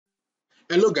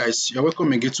Hello guys, you're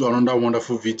welcome again to another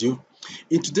wonderful video.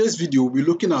 In today's video, we'll be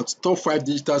looking at top 5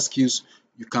 digital skills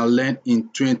you can learn in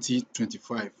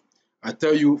 2025. I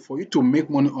tell you, for you to make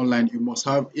money online, you must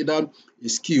have either a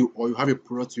skill or you have a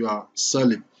product you are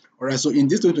selling. Alright, so in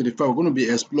this 2025, we're going to be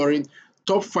exploring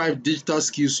top 5 digital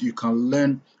skills you can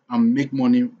learn and make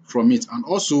money from it. And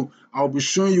also, I'll be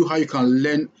showing you how you can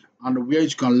learn and where you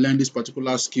can learn these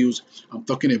particular skills I'm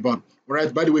talking about.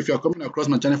 Alright, by the way, if you're coming across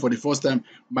my channel for the first time,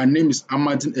 my name is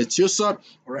Amadin Etiosa.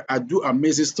 Alright, I do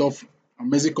amazing stuff,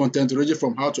 amazing content ranging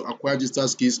from how to acquire digital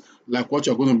skills like what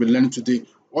you're going to be learning today.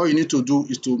 All you need to do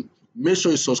is to make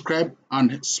sure you subscribe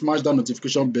and smash that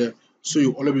notification bell so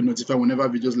you always be notified whenever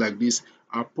videos like this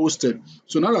are posted.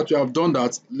 So now that you have done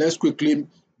that, let's quickly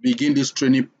begin this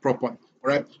training proper.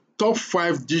 Alright, top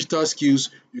 5 digital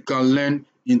skills you can learn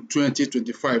in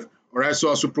 2025. Alright,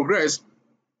 so as we progress,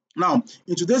 now,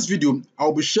 in today's video,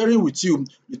 I'll be sharing with you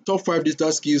the top 5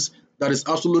 digital skills that is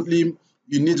absolutely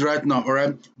you need right now. All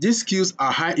right, these skills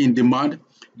are high in demand,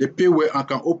 they pay well and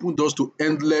can open doors to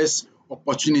endless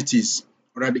opportunities.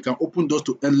 All right, they can open doors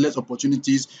to endless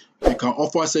opportunities. They can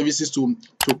offer services to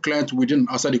clients within and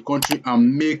outside the country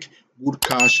and make good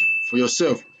cash for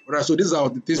yourself. All right, so these are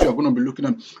the things we are going to be looking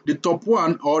at. The top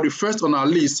one or the first on our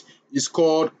list is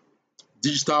called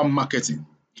digital marketing.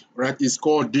 Right, it's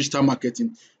called digital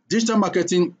marketing. Digital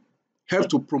marketing helps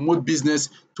to promote business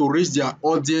to reach their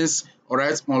audience, all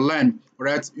right, online. All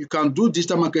right, you can do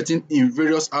digital marketing in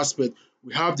various aspects.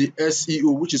 We have the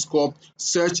SEO, which is called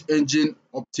search engine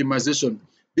optimization.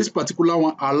 This particular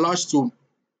one allows to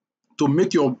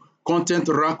make your content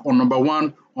rank on number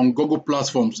one on Google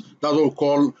platforms. That's what we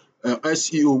call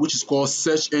SEO, which is called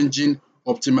search engine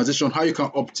optimization. How you can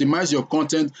optimize your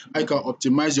content, how you can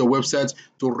optimize your website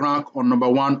to rank on number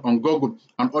one on Google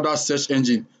and other search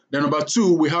engine. Then number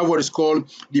two, we have what is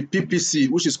called the PPC,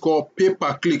 which is called pay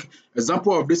per click.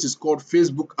 Example of this is called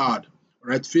Facebook ad.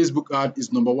 Right, Facebook ad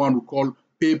is number one. We call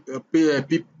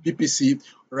PPC.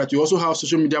 Right, you also have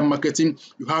social media marketing,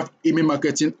 you have email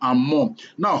marketing and more.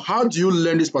 Now, how do you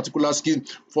learn this particular skill?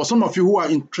 For some of you who are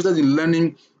interested in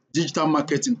learning digital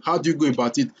marketing, how do you go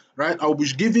about it? Right, I'll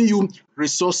be giving you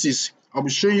resources. I'll be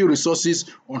showing you resources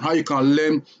on how you can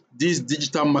learn this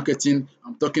digital marketing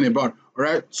I'm talking about. All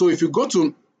right, so if you go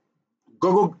to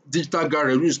Google Digital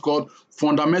Garage, which is called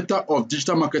Fundamental of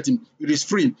Digital Marketing. It is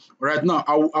free. Right now,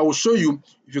 I will show you.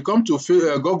 If you come to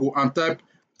Google and type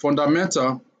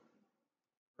fundamental,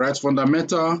 right,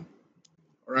 fundamental,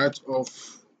 right, of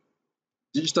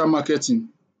digital marketing,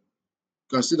 you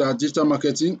can see that digital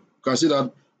marketing, you can see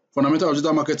that fundamental of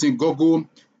digital marketing, Google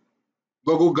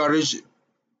Garage,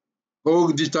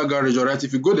 Google Digital Garage. All right,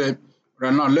 if you go there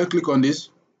right now, let's click on this.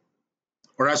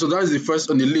 All right, so that is the first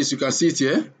on the list. You can see it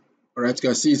here. All right, you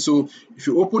can see it. So if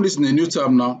you open this in a new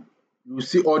tab now, you will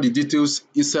see all the details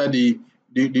inside the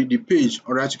page.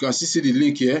 All right, you can see the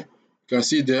link here. You can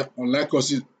see there online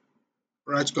courses.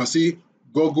 All right, you can see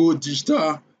Google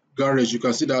Digital Garage. You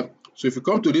can see that. So if you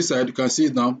come to this side, you can see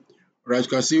it now. All right, you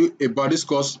can see about this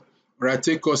course. All right,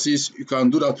 take courses. You can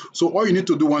do that. So all you need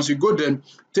to do once you go there,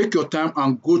 take your time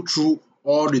and go through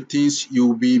all the things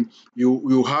you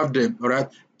have them. All right,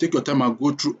 take your time and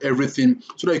go through everything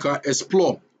so that you can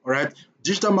explore. All right,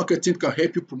 digital marketing can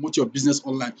help you promote your business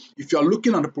online. If you are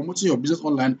looking at promoting your business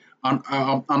online and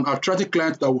attracting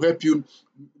clients that will help you,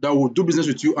 that will do business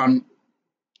with you and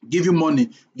give you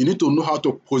money, you need to know how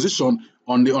to position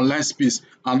on the online space,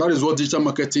 and that is what digital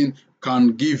marketing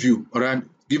can give you. All right,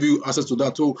 give you access to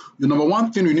that. So the number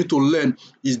one thing you need to learn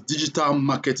is digital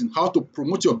marketing, how to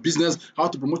promote your business, how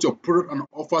to promote your product and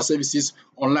offer services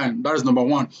online. That is number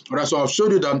one. All right, so I've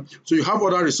showed you that. So you have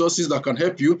other resources that can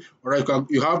help you. All right,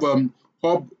 you have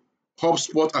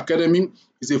HubSpot Academy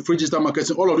is a free digital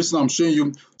marketing. All of this I'm showing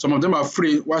you, some of them are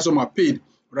free while some are paid.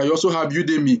 Right, you also have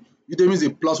Udemy. Udemy is a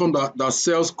platform that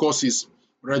sells courses.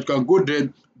 Right, you can go there,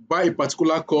 buy a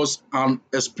particular course and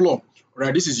explore.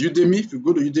 Right, this is Udemy. If you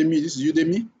go to Udemy, this is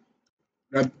Udemy.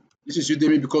 Right, this is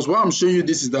Udemy, because why I'm showing you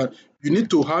this is that you need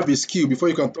to have a skill before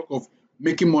you can talk of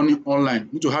making money online.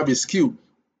 You need to have a skill.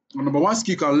 And number one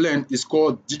skill you can learn is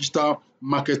called digital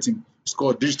marketing. It's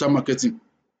called digital marketing.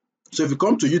 So if you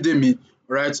come to Udemy,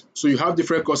 right, so you have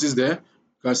different courses there.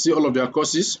 You can see all of their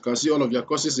courses. You can see all of their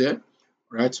courses here.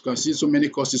 Right, you can see so many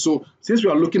courses. So since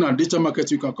we are looking at digital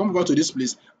marketing, you can come over to this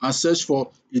place and search for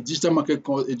a digital marketing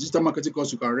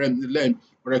course you can learn.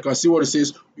 Or you can see what it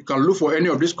says. You can look for any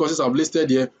of these courses I've listed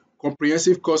here.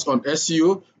 Comprehensive course on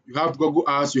SEO. You have Google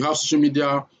Ads. You have social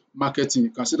media marketing.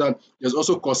 You can see that there's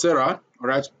also Coursera. All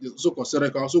right, there's also Coursera.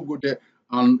 You can also go there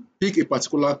and pick a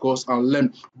particular course and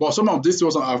learn. But some of these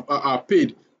ones are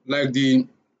paid, like the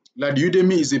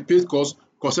Udemy is a paid course.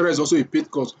 Coursera is also a paid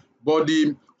course. But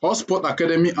the Hotspot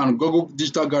Academy and Google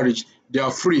Digital Garage, they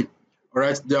are free. All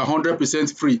right, they are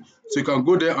 100% free. So you can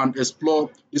go there and explore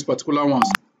these particular ones.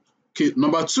 Okay,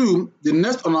 number two, the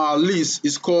next on our list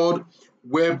is called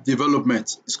web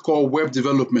development. It's called web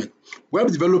development.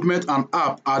 Web development and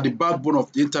app are the backbone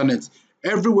of the internet.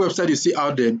 Every website you see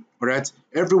out there, all right,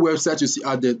 every website you see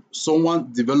out there,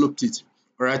 someone developed it.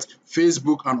 All right,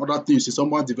 Facebook and other things, you see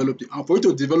someone developed it. And for you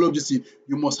to develop this, you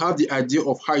must have the idea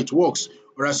of how it works.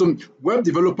 All right, so web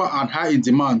developer and high in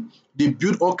demand, they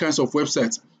build all kinds of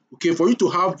websites. Okay, for you to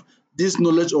have this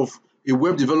knowledge of a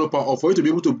web developer, or for you to be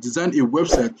able to design a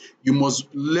website, you must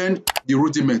learn the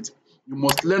rudiment. You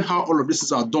must learn how all of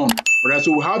these are done. All right,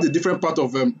 so we have the different part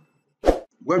of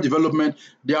web development.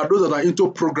 There are those that are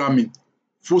into programming,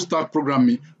 full stack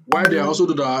programming, while there are also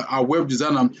those that are web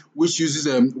designer, which uses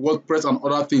WordPress and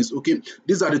other things. Okay,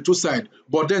 these are the two sides.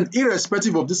 But then,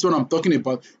 irrespective of this one I'm talking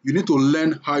about, you need to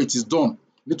learn how it is done.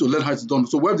 You need to learn how it's done.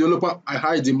 So web developer are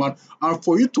high demand, and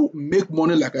for you to make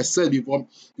money, like I said before,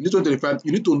 in 2025,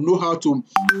 you need to know how to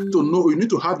know. You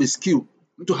need to have a skill.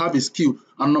 You need to have a skill.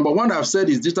 And number one I've said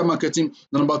is digital marketing.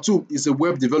 Number two is a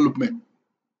web development.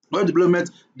 Web development,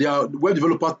 they are web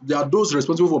developers, they are those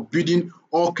responsible for building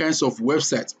all kinds of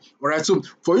websites. All right, so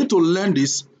for you to learn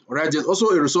this, all right, there's also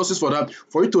a resources for that.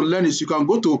 For you to learn this, you can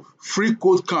go to Free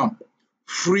Code Camp.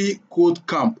 Free Code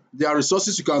Camp. There are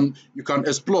resources you can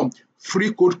explore.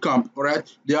 Free Code Camp, all right.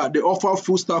 They offer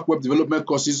full stack web development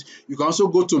courses. You can also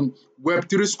go to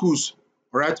Web3 schools,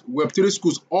 all right. Web3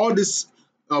 schools. All these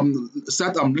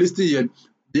sites I'm listing here,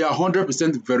 they are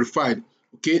 100% verified.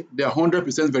 Okay, they are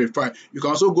 100% verified. You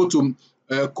can also go to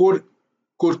Code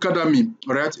Academy,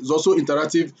 all right. It's also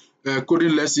interactive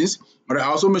coding lessons. All right. I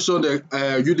also mentioned that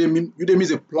Udemy. Udemy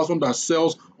is a platform that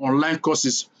sells online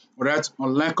courses. All right,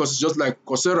 online courses just like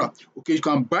Coursera. Okay, you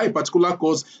can buy a particular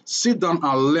course, sit down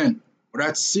and learn. All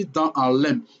right, sit down and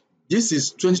learn. This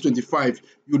is 2025.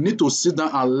 You need to sit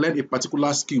down and learn a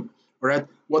particular skill. All right,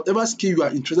 whatever skill you are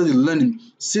interested in learning,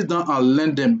 sit down and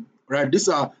learn them. All right, these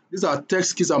are tech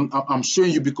skills I'm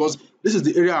showing you because this is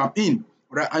the area I'm in.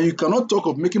 All right, and you cannot talk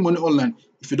of making money online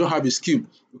if you don't have a skill.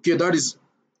 Okay, that is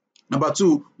number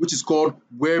two, which is called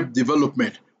web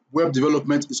development. Web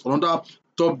development is another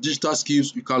top digital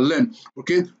skills you can learn.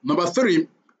 Okay, number three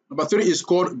is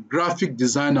called graphic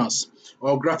designers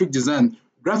or graphic design.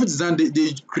 Graphic design,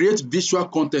 they create visual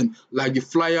content like the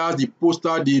flyer, the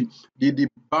poster, the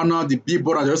banner, the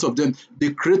billboard, and the rest of them.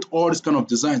 They create all these kind of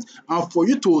designs. And for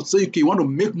you to say, okay, you want to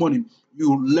make money,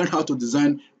 you learn how to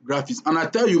design graphics. And I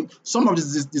tell you, some of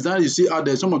the designs you see out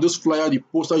there, some of those flyers, the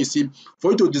poster you see,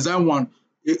 for you to design one,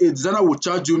 a designer will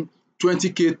charge you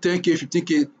 20K, 10K,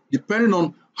 15K, depending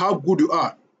on how good you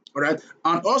are. All right,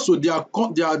 and also there are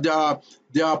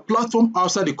platforms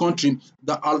outside the country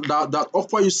that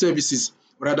offer you services,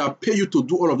 right, that pay you to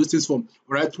do all of these things for. All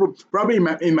right, probably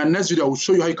in my next video I will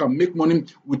show you how you can make money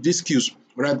with these skills.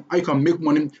 All right, how you can make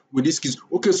money with these skills.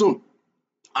 Okay, so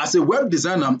as a web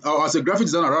designer or as a graphic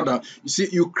designer rather, you see,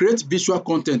 you create visual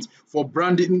content for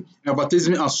branding,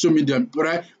 advertising, and social media. All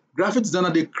right, graphic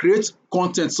designer, they create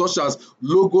content such as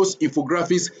logos,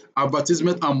 infographics,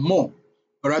 advertisement, and more.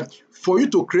 All right, for you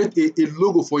to create a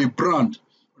logo for a brand,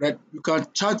 right, you can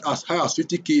charge as high as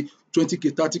 50K,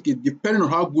 20K, 30K, depending on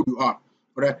how good you are.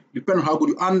 All right, depending on how good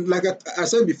you are. And like I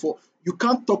said before, you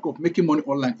can't talk of making money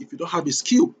online if you don't have a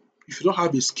skill. If you don't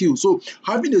have a skill, so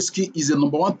having a skill is the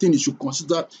number one thing you should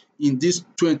consider in this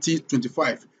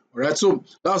 2025. All right, so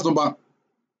that's number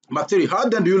three. How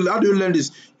do you learn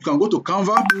this? You can go to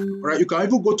Canva, right? You can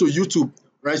even go to YouTube,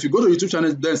 right? If you go to YouTube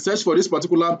channel, then search for this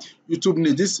particular YouTube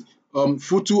name, this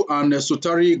Futu and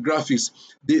Sotari graphics.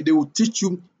 They will teach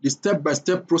you the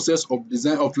step-by-step process of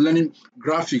design of learning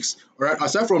graphics. All right.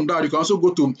 Aside from that, you can also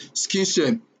go to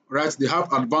Skillshare, right? They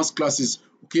have advanced classes.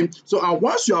 Okay. So and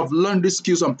once you have learned these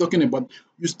skills I'm talking about,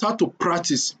 you start to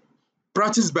practice.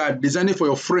 Practice by designing for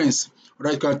your friends.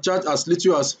 Right? You can charge as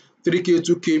little as 3K,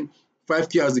 2K,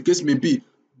 5K as the case may be.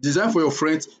 Design for your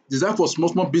friends, design for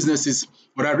small businesses.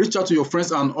 Right? Reach out to your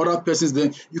friends and other persons.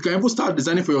 Then you can even start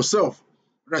designing for yourself.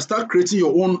 Right? Start creating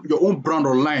your own brand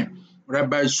online. Right?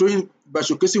 By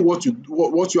showcasing what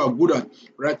you are good at.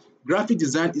 Right? Graphic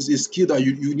design is a skill that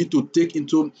you need to take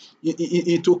into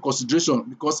consideration,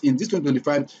 because in this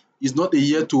 2025 is not a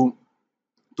year to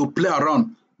play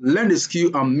around. Learn the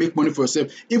skill and make money for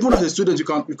yourself. Even as a student, you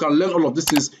can learn all of these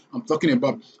things I'm talking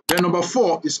about. Then number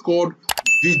four is called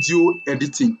video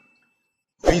editing.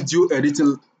 Video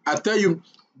editing. I tell you,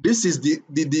 this is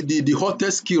the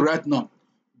hottest skill right now.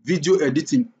 Video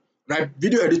editing. Right?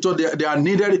 Video editor, they are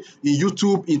needed in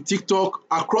YouTube, in TikTok,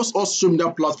 across all social media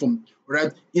platforms.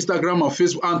 right? Instagram and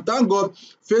Facebook. And thank God,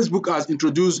 Facebook has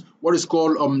introduced what is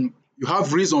called you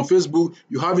have Reels on Facebook,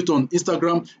 you have it on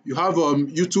Instagram, you have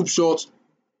YouTube Shorts,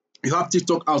 you have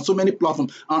TikTok and so many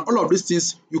platforms, and all of these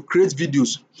things you create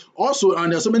videos. Also,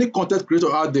 and there's so many content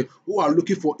creators out there who are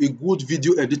looking for a good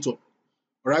video editor. All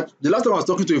right. The last time I was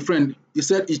talking to a friend, he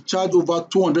said he charged over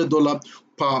 $200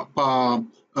 per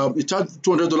he charged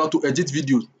 $200 to edit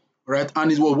videos, right?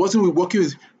 And he was working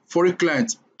with foreign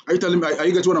clients. Are you telling me? Are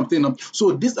you getting what I'm saying now?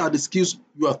 So these are the skills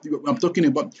I'm talking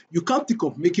about. You can't think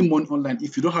of making money online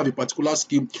if you don't have a particular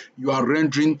skill you are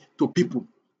rendering to people.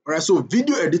 All right. So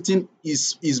video editing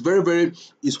is very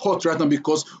is hot right now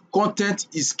because content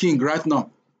is king right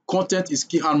now. Content is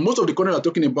king, and most of the content I'm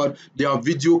talking about, they are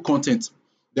video content.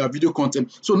 They are video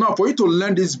content. So now for you to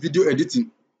learn this video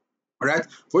editing, all right,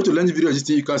 for you to learn the video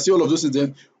editing, you can see all of those things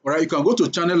then. All right, you can go to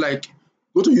channel like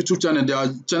go to YouTube channel. There are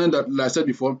channel that, like I said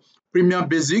before, Premium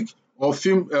Basic or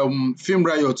Film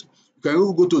Riot. You can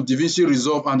even go to DaVinci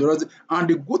Resolve and the rest. And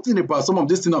the good thing about some of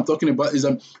these things I'm talking about is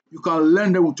that you can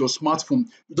learn them with your smartphone.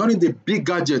 You don't need a big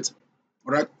gadget.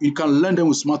 All right, you can learn them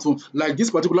with smartphone. Like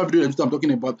this particular video that I'm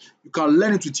talking about, you can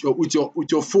learn it with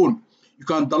your phone. You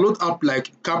can download app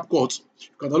like CapCut. You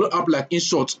can download app like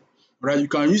InShot. Right, you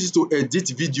can use it to edit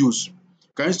videos. You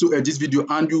can use it to edit video,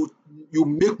 and you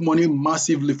make money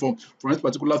massively from this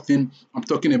particular thing I'm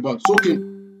talking about. So okay,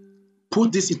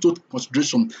 put this into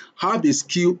consideration. Have a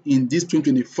skill in this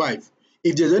 2025.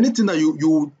 If there's anything that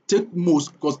you take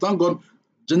most, because thank God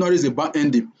January is about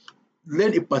ending,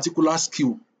 learn a particular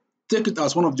skill. Take it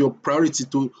as one of your priority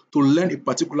to learn a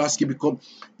particular skill, because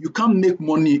you can't make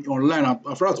money online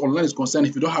as far as online is concerned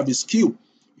if you don't have a skill.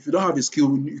 If you don't have a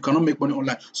skill, you cannot make money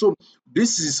online. So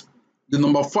this is the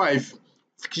number 5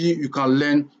 skill you can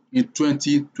learn in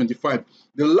 2025.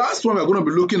 The last one we're going to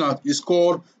be looking at is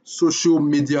called social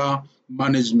media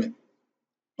management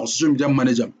or social media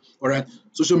manager. All right,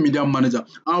 social media manager.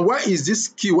 And why is this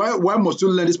skill? Why must you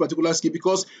learn this particular skill?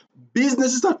 Because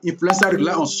businesses and influencers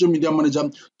rely on social media manager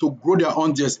to grow their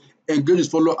audience, engage with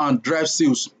followers, and drive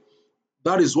sales.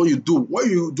 That is what you do. What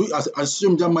you do as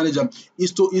social media manager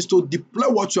is to deploy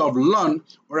what you have learned,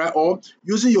 all right, or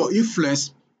using your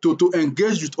influence to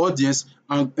engage with audience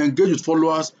and engage with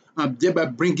followers, and thereby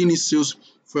bringing in sales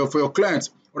for your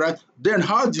clients. All right. Then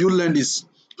how do you learn this?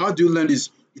 How do you learn this?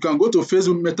 You can go to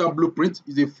Facebook Meta Blueprint.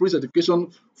 It's a free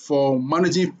certification for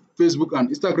managing Facebook and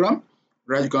Instagram.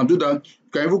 Right. You can do that.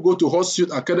 You can even go to Hot Suite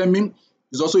Academy.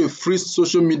 It's also a free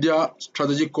social media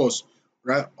strategy course.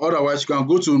 Right. Otherwise, you can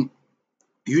go to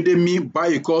Udemy, buy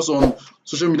a course on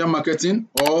social media marketing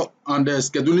or and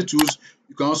scheduling tools.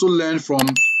 You can also learn from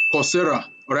Coursera.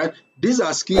 All right, these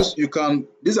are skills you can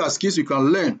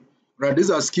learn. Right, these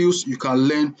are skills you can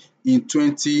learn in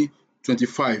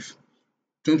 2025.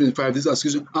 2025, these are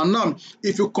skills. And now,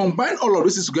 if you combine all of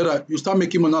this together, you start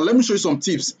making money. Now, let me show you some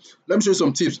tips. Let me show you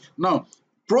some tips. Now,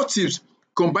 pro tips: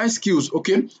 combine skills.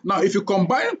 Okay. Now, if you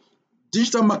combine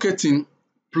digital marketing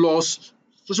plus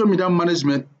social media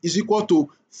management is equal to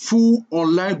full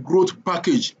online growth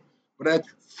package, right?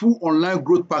 Full online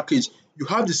growth package. You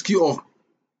have the skill of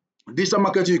digital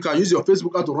marketing. You can use your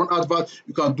Facebook ad to run adverts.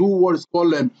 You can do what is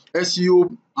called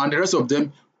SEO and the rest of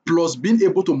them. Plus being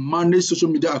able to manage social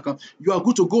media account, you are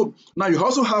good to go. Now you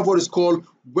also have what is called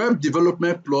web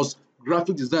development plus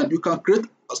graphic design. You can create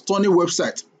a stunning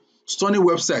website. Stunning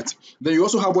website. Then you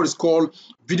also have what is called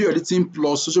video editing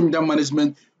plus social media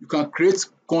management. You can create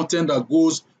content that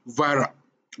goes viral.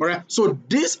 All right. So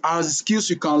these are the skills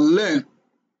you can learn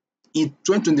in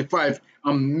 2025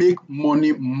 and make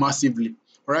money massively.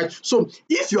 All right. So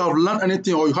if you have learned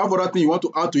anything or you have other thing you want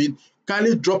to add to it,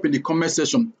 kindly drop in the comment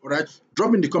section. All right.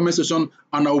 Drop in the comment section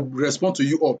and I will respond to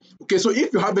you all. Okay. So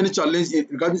if you have any challenge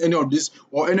regarding any of this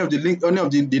or any of the link, any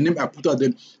of the name I put out there,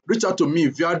 reach out to me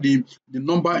via the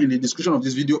number in the description of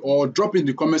this video or drop in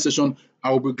the comment section.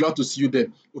 I will be glad to see you there.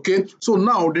 Okay. So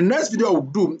now the next video I will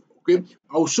do, okay,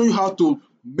 I will show you how to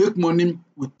make money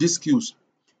with these skills.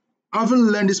 Having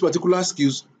learned these particular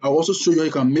skills, I will also show you how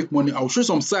you can make money. I will show you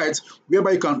some sites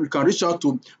whereby you can reach out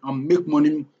to and make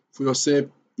money for yourself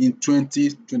in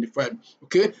 2025.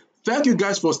 Okay, thank you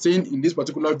guys for staying in this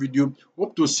particular video.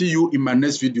 Hope to see you in my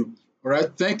next video. All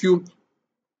right, thank you.